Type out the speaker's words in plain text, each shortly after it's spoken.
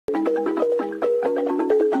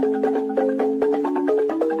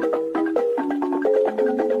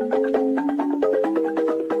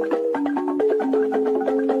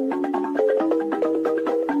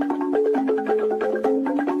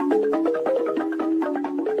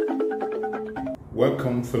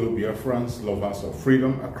Welcome, fellow Biafrans, lovers of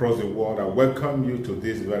freedom across the world. I welcome you to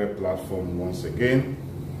this very platform once again.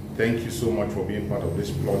 Thank you so much for being part of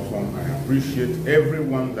this platform. I appreciate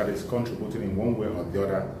everyone that is contributing in one way or the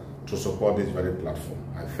other to support this very platform.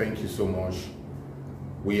 I thank you so much.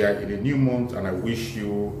 We are in a new month and I wish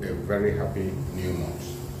you a very happy new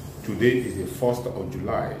month. Today is the 1st of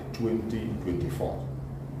July 2024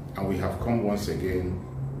 and we have come once again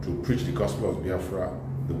to preach the gospel of Biafra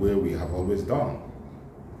the way we have always done.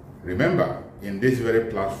 Remember, in this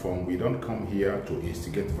very platform, we don't come here to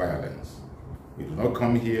instigate violence. We do not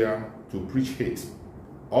come here to preach hate.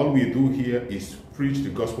 All we do here is preach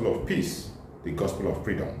the gospel of peace, the gospel of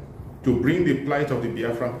freedom, to bring the plight of the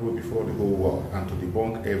Biafran people before the whole world and to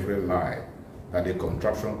debunk every lie that the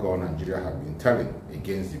contraption called Nigeria have been telling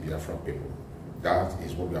against the Biafran people. That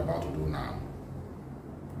is what we are about to do now.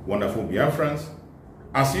 Wonderful Biafrans,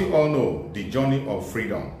 as you all know, the journey of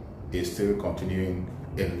freedom is still continuing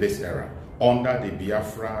in this era under the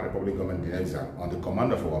Biafra Republic government in exile on the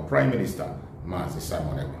command of our Prime Minister, Mazi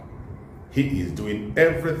Simon Ekpa. He is doing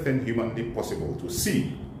everything humanly possible to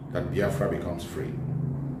see that Biafra becomes free.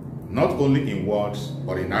 Not only in words,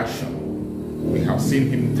 but in action. We have seen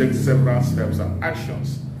him take several steps and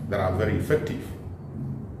actions that are very effective.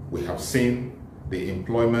 We have seen the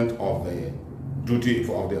employment of the duty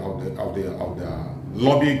of the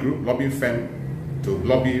lobby group, lobby firm to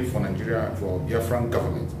lobby for Nigeria, for Biafran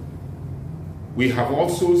government. We have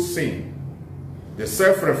also seen the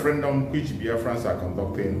self-referendum which Biafrans are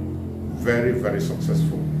conducting very, very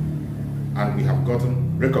successful. And we have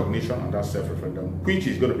gotten recognition on that self-referendum, which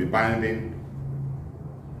is going to be binding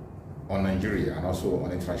on Nigeria and also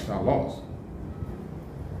on international laws.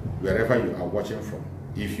 Wherever you are watching from,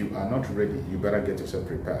 if you are not ready, you better get yourself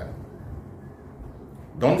prepared.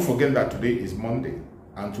 Don't forget that today is Monday,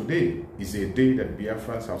 and today is a day that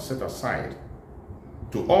Biafrans have set aside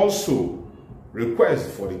to also request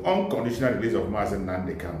for the unconditional release of Mazi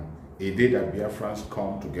Nnamdi Kanu, a day that Biafrans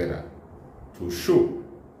come together to show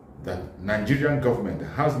that Nigerian government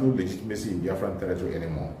has no legitimacy in Biafran territory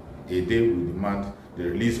anymore. A day will demand the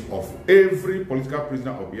release of every political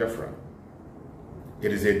prisoner of Biafra.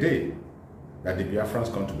 It is a day that the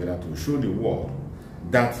Biafrans come together to show the world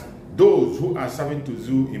that those who are serving to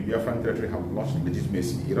zoo in Biafran territory have lost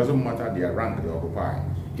legitimacy. It doesn't matter their rank they occupy,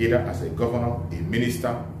 either as a governor, a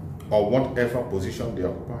minister, or whatever position they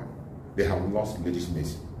occupy. They have lost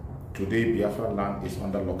legitimacy. Today, Biafra land is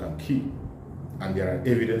under lock and key, and there are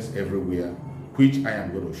evidence everywhere, which I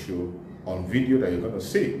am going to show on video that you're going to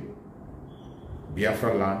see.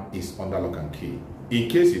 Biafra land is under lock and key. In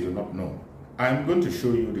case you do not know, I'm going to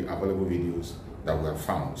show you the available videos that we have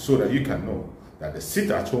found so that you can know that the sit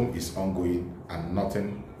at home is ongoing and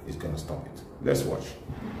nothing is going to stop it. Let's watch.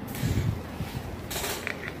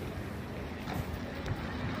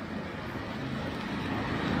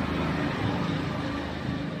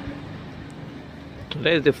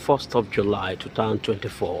 Today is the 1st of July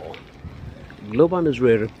 2024. Global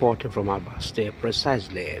Israel reporting from Aba State,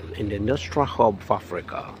 precisely in the industrial hub of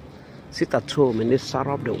Africa. Sit at home in this side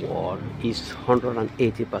of the world is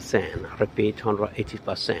 180%. Repeat,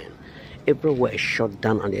 180%. Everywhere shut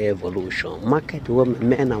down on the evolution. Market women,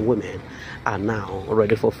 men and women are now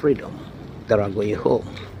ready for freedom. They are going home.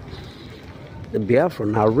 The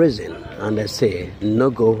Biafran are raising and they say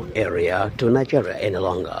no-go area to Nigeria any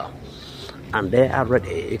longer. And they are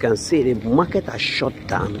ready. You can see the market are shut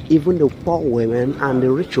down. Even the poor women and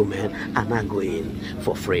the rich women are now going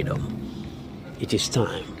for freedom. It is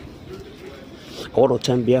time. I want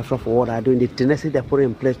to thank Biafra for what they're doing, the tenacity they put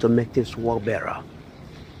in place to make things work better.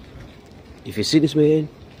 If you see this man,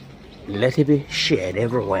 let it be shared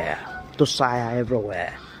everywhere, to sire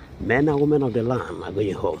everywhere. Men and women of the land are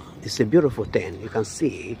going home. It's a beautiful thing. You can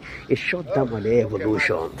see it's shut down by the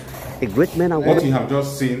evolution. A great men and women. What you have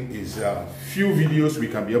just seen is a few videos we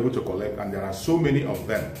can be able to collect, and there are so many of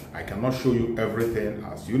them. I cannot show you everything.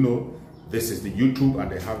 As you know, this is the YouTube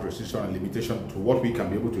and they have restriction and limitation to what we can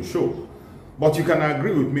be able to show. But you can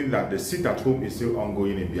agree with me that the sit at home is still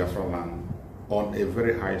ongoing in Biafra land on a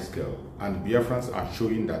very high scale, and Biafrans are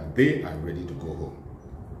showing that they are ready to go home.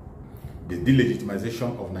 The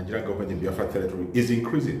delegitimization of Nigerian government in Biafra territory is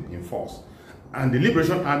increasing in force, and the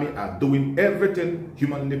Liberation Army are doing everything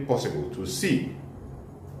humanly possible to see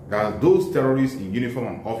that those terrorists in uniform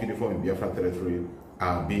and off uniform in Biafra territory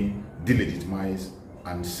are being delegitimized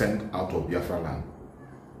and sent out of Biafra land.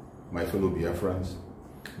 My fellow Biafrans,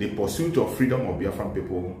 the pursuit of freedom of Biafran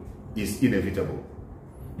people is inevitable.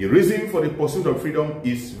 The reason for the pursuit of freedom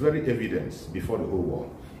is very evident before the whole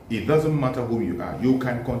world. It doesn't matter who you are. You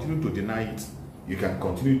can continue to deny it. You can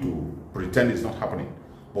continue to pretend it's not happening.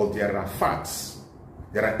 But there are facts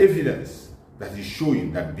There are evidence that is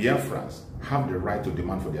showing that Biafrans have the right to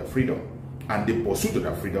demand for their freedom. And the pursuit of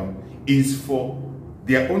that freedom is for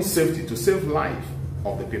their own safety, to save life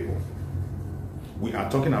of the people. We are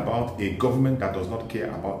talking about a government that does not care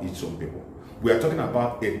about its own people. We are talking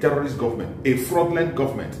about a terrorist government, a fraudulent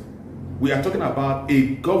government. We are talking about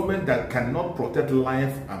a government that cannot protect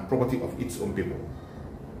life and property of its own people.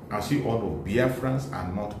 As you all know, Biafrans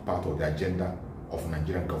are not part of the agenda of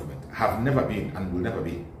Nigerian government, have never been and will never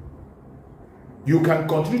be. You can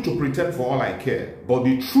continue to pretend for all I care, but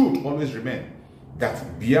the truth always remains that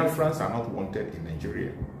Biafrans are not wanted in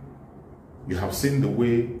Nigeria. You have seen the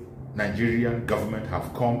way Nigerian government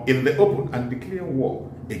have come in the open and declared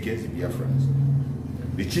war against the Biafrans.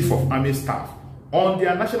 The Chief of Army Staff on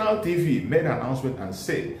their national TV made an announcement and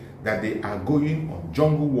said that they are going on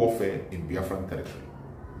jungle warfare in Biafran territory.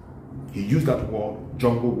 He used that word,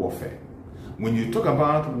 jungle warfare. When you talk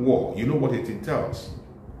about war, you know what it entails.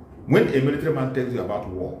 When a military man tells you about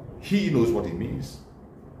war, he knows what it means.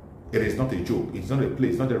 It is not a joke, it's not a play,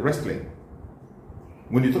 it's not a wrestling.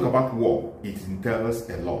 When you talk about war, it entails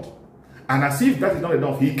a lot. And as if that is not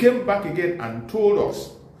enough, he came back again and told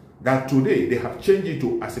us that today they have changed it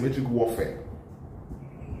to asymmetric warfare.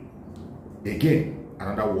 Again,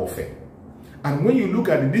 another warfare. And when you look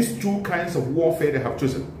at these two kinds of warfare they have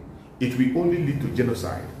chosen, it will only lead to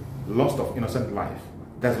genocide, loss of innocent life.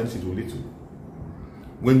 That's what it will lead to.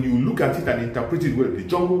 When you look at it and interpret it well, the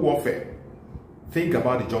jungle warfare, think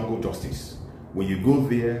about the jungle justice. When you go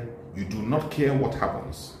there, you do not care what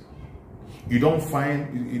happens. You don't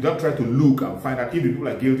try to look and find out if the people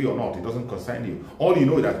are guilty or not. It doesn't concern you. All you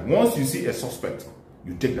know is that once you see a suspect,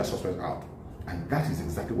 you take that suspect out. And that is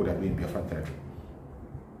exactly what they're doing in Biafran territory.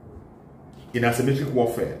 In asymmetric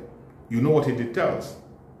warfare, you know what it entails.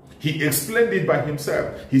 He explained it by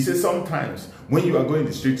himself. He says sometimes when you are going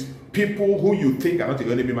the streets, people who you think are not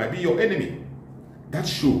your enemy might be your enemy. That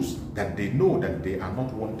shows that they know that they are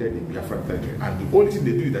not wanted in Biafran territory. And the only thing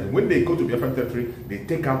they do is that when they go to Biafran territory, they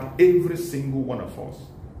take out every single one of us.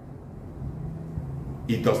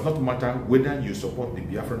 It does not matter whether you support the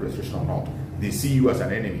Biafran restoration or not. They see you as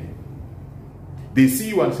an enemy. They see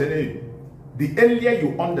you as an enemy. The earlier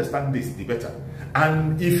you understand this, the better.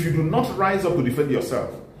 And if you do not rise up to defend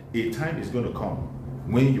yourself, a time is going to come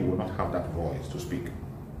when you will not have that voice to speak.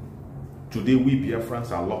 Today, we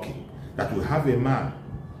Biafrans are lucky that we have a man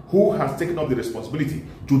who has taken up the responsibility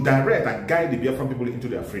to direct and guide the Biafran people into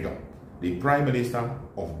their freedom. The Prime Minister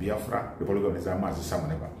of Biafra, Republic of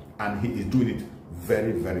Nigeria, and he is doing it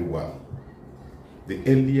very, very well. The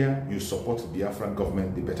earlier you support the Biafran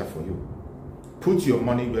government, the better for you. Put your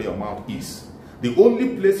money where your mouth is. The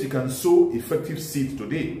only place you can sow effective seed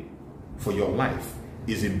today for your life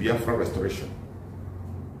is in Biafra restoration.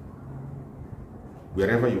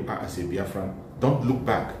 Wherever you are as a Biafran, don't look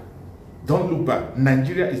back. Don't look back.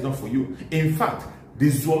 Nigeria is not for you. In fact, the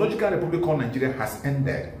zoological republic called Nigeria has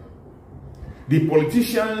ended. The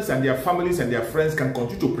politicians and their families and their friends can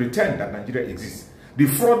continue to pretend that Nigeria exists. The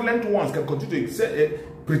fraudulent ones can continue to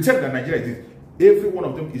pretend that Nigeria exists. Every one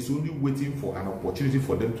of them is only waiting for an opportunity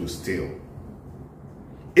for them to steal.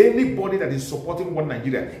 Anybody that is supporting one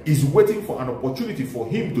Nigeria is waiting for an opportunity for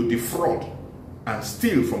him to defraud and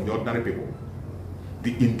steal from the ordinary people.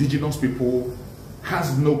 The indigenous people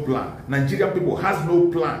has no plan. Nigerian people has no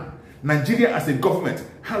plan. Nigeria as a government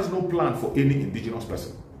has no plan for any indigenous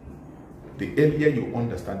person. The earlier you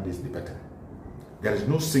understand this, the better. There is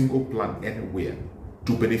no single plan anywhere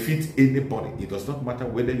to benefit anybody. It does not matter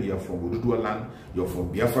whether you are from Ududua land, you're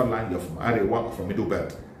from Biafra land, you're from Arewa, or from Middle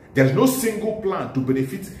Belt. There is no single plan to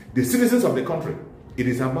benefit the citizens of the country. It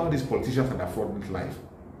is about these politicians and their fraudulent life.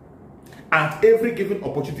 At every given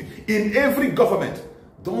opportunity, in every government,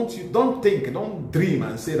 don't dream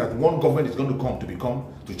and say that one government is going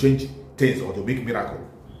to change things or to make miracle.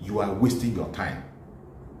 You are wasting your time.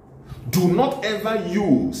 Do not ever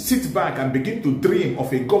you sit back and begin to dream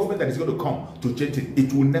of a government that is going to come to change it.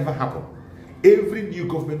 It will never happen. Every new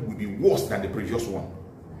government will be worse than the previous one.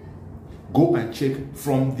 Go and check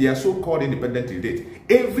from their so-called independent till date.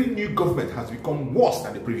 Every new government has become worse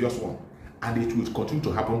than the previous one. And it will continue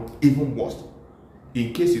to happen even worse.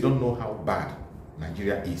 In case you don't know how bad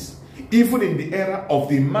Nigeria is. Even in the era of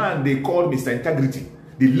the man they call Mr. Integrity,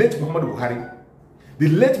 the late Muhammad Buhari. The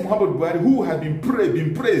late Muhammad Buhari, who has been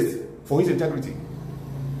praised for his integrity.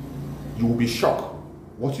 You will be shocked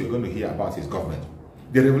what you're going to hear about his government.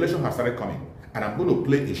 The revelation has started coming. And I'm going to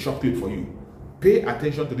play a short clip for you. Pay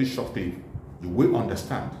attention to this short clip. You will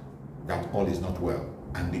understand that all is not well.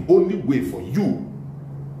 And the only way for you,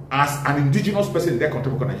 as an indigenous person in their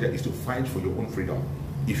country, Nigeria, is to fight for your own freedom.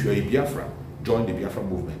 If you're a Biafran, join the Biafra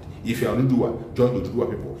movement. If you are Udua, join the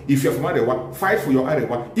Udua people. If you are from Arewa, fight for your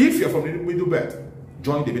Arewa. If you are from the Middle Belt,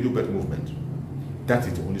 join the Middle Belt movement. That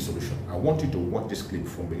is the only solution. I want you to watch this clip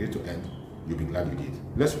from beginning to end. You'll be glad you did.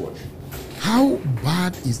 Let's watch. How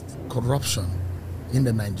bad is corruption in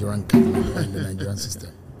the Nigerian government and the Nigerian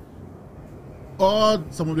system?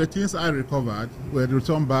 Some of the things I recovered were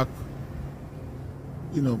returned back,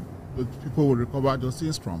 people will recover those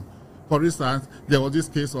things from. For instance, there was this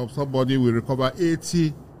case of somebody will recover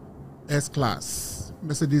 80 S-Class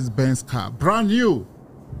Mercedes-Benz car, brand new,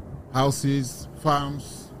 houses,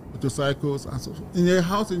 farms, motorcycles, and so forth. In a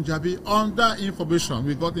house in Jabi, under information,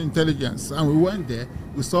 we got intelligence, and we went there,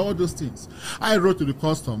 we saw all those things. I wrote to the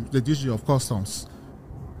customs, the DG of customs,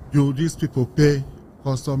 do these people pay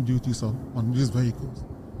custom duties on these vehicles?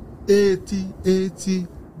 80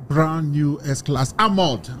 brand new S-Class,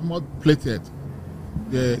 armored plated.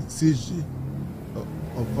 The CG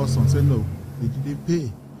of customs said no, they didn't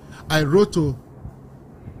pay. I wrote to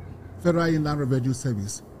Federal Inland Revenue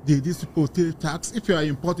Service. Did these people pay tax? If you are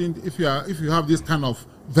importing, if you have this kind of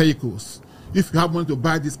vehicles, if you have money to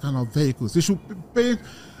buy this kind of vehicles, they should pay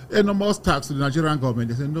enormous tax to the Nigerian government.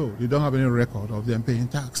 They said no, they don't have any record of them paying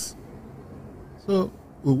tax. So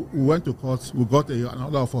we went to court. We got an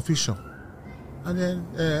order of official, and then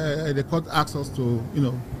the court asked us to,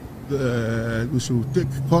 we should take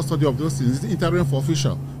custody of those things. It's interim for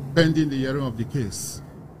official, pending the hearing of the case.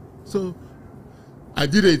 So I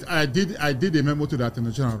did a memo to the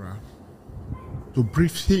Attorney General to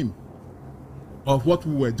brief him of what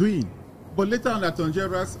we were doing. But later on, the Attorney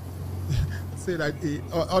General said that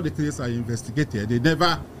all the cases are investigated. They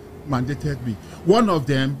never mandated me. One of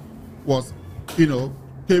them was,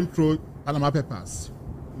 came through Panama Papers.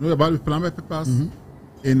 You know about the Panama Papers? Mm-hmm.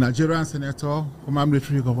 A Nigerian senator, former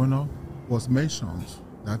military governor, was mentioned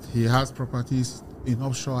that he has properties in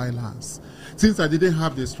offshore islands. Since I didn't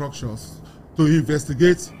have the structures to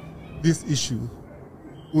investigate this issue,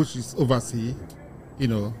 which is overseas,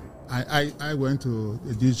 I went to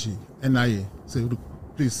the DG, NIA, said, look,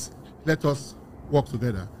 please, let us work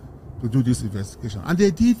together to do this investigation. And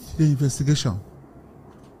they did the investigation.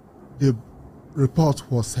 The report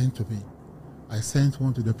was sent to me. I sent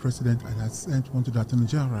one to the president and I sent one to the Attorney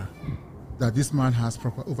General that this man has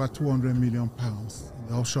over 200 million pounds in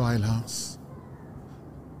the offshore islands.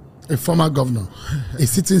 A former governor, a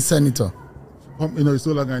sitting senator. He's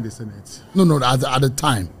no longer in the Senate. No, at the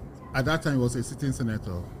time. At that time, he was a sitting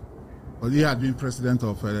senator. But he had been president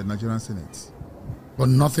of the Nigerian Senate. But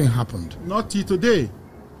nothing happened. Not till today.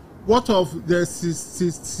 What of the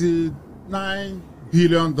 $69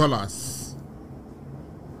 billion?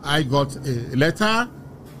 I got a letter,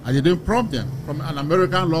 I didn't prompt them, from an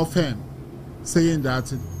American law firm saying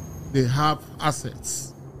that they have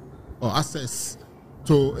assets or access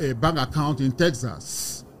to a bank account in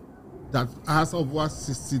Texas that has over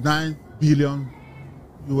 69 billion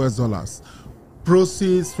US dollars.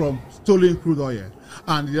 Proceeds from stolen crude oil.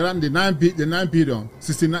 And the 9 billion,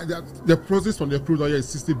 69, the proceeds from the crude oil is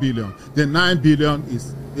 60 billion. The 9 billion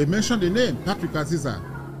is, they mentioned the name, Patrick Aziza,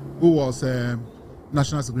 who was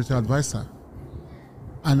National Security Advisor.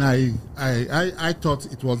 And I thought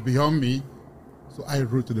it was beyond me, so I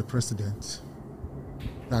wrote to the president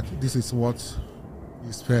that this is what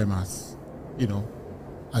his firm has,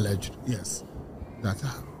 alleged. Yes. That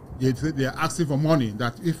they are asking for money,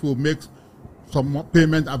 that if we make some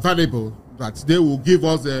payment available, that they will give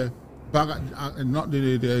us the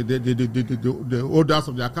orders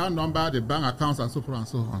of the account number, the bank accounts, and so forth and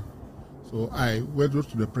so on. So I went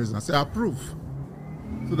to the president and said, approve,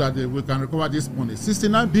 so that we can recover this money.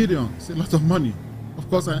 69 billion, it's a lot of money. Of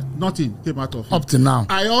course, nothing came out of it. Up to now.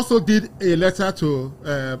 I also did a letter to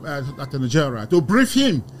Attorney General to brief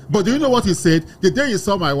him. But do you know what he said? The day he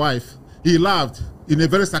saw my wife, he laughed in a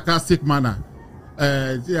very sarcastic manner.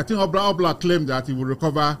 I think Obla claimed that he will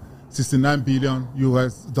recover 69 billion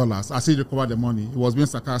US dollars. As he recovered the money, he was being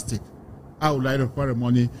sarcastic. How would I recover the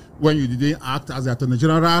money when you didn't act as the Attorney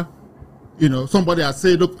General? Somebody has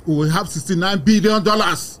said, look, we have 69 billion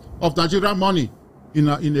dollars of Nigerian money in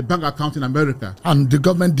a bank account in America. And the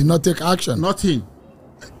government did not take action. Nothing.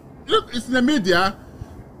 Look, it's in the media.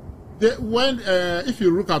 If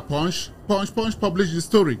you look at Punch published the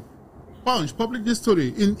story. Punch published this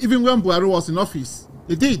story. Even when Buhari was in office,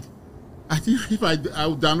 they did. I think if I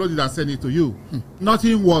would download it and send it to you,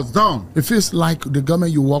 nothing was done. It feels like the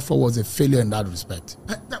government you work for was a failure in that respect.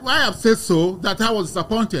 I have said so, that I was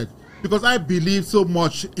disappointed, because I believe so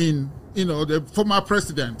much in the former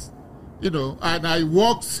president, and I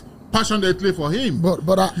worked passionately for him. But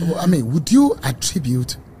would you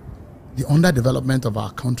attribute the underdevelopment of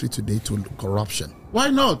our country today to corruption?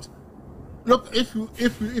 Why not? Look, if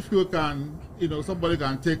you can, somebody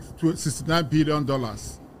can take $69 billion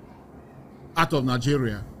out of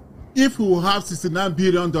Nigeria. If we have $69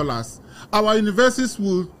 billion, our universities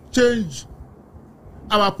will change,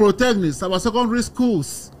 our polytechnics, our secondary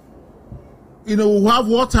schools. We'll have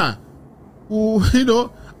water.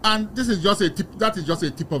 And this is just a tip. That is just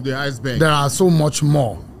a tip of the iceberg. There are so much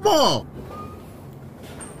more. More.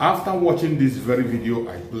 After watching this very video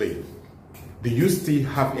I played, do you still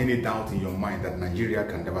have any doubt in your mind that Nigeria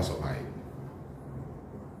can never survive?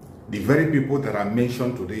 The very people that are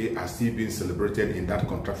mentioned today are still being celebrated in that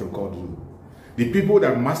contraction called Zoo. The people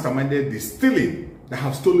that masterminded the stealing, that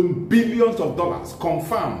have stolen billions of dollars,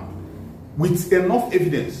 confirmed with enough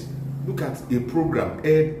evidence. Look at a program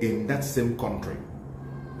aired in that same country.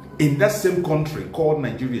 In that same country called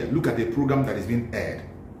Nigeria, look at a program that is being aired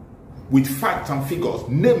with facts and figures,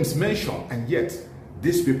 names mentioned, and yet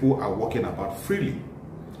these people are walking about freely.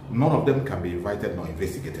 None of them can be invited nor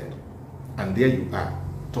investigated. And there you are,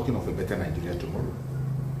 talking of a better Nigeria tomorrow.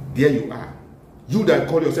 There you are. You that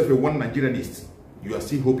call yourself a one Nigerianist, you are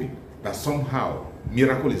still hoping that somehow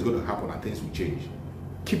miracle is going to happen and things will change.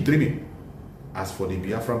 Keep dreaming. As for the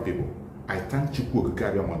Biafran people, I thank Chukwu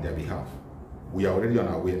Okikariam on their behalf. We are already on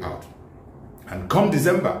our way out. And come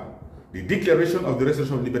December, the declaration of the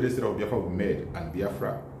restoration of liberty state of Biafra will be made, and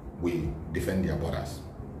Biafra will defend their borders.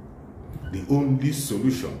 The only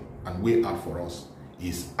solution and way out for us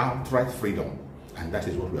is outright freedom, and that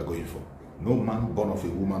is what we are going for. No man born of a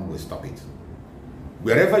woman will stop it.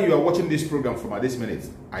 Wherever you are watching this program from at this minute,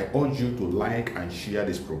 I urge you to like and share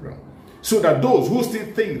this program, so that those who still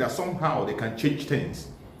think that somehow they can change things,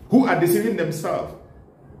 who are deceiving themselves,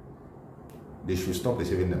 they should stop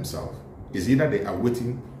deceiving themselves. It's either they are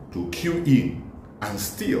waiting to queue in and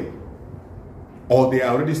steal, or they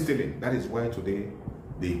are already stealing. That is why today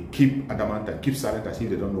they keep adamant and keep silent as if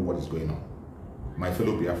they don't know what is going on. My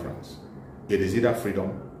fellow Biafrans, it is either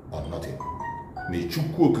freedom or nothing. May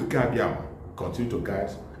Chukwu Okikariam continue to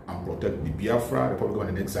guide and protect the Biafra Republic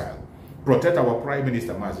in exile, protect our Prime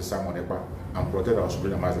Minister Mazi Simon Ekpa, and protect our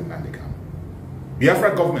Supreme Mazi Nandekam.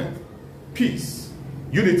 Biafra government, peace,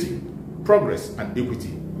 unity, progress, and equity.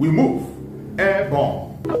 We move airborne.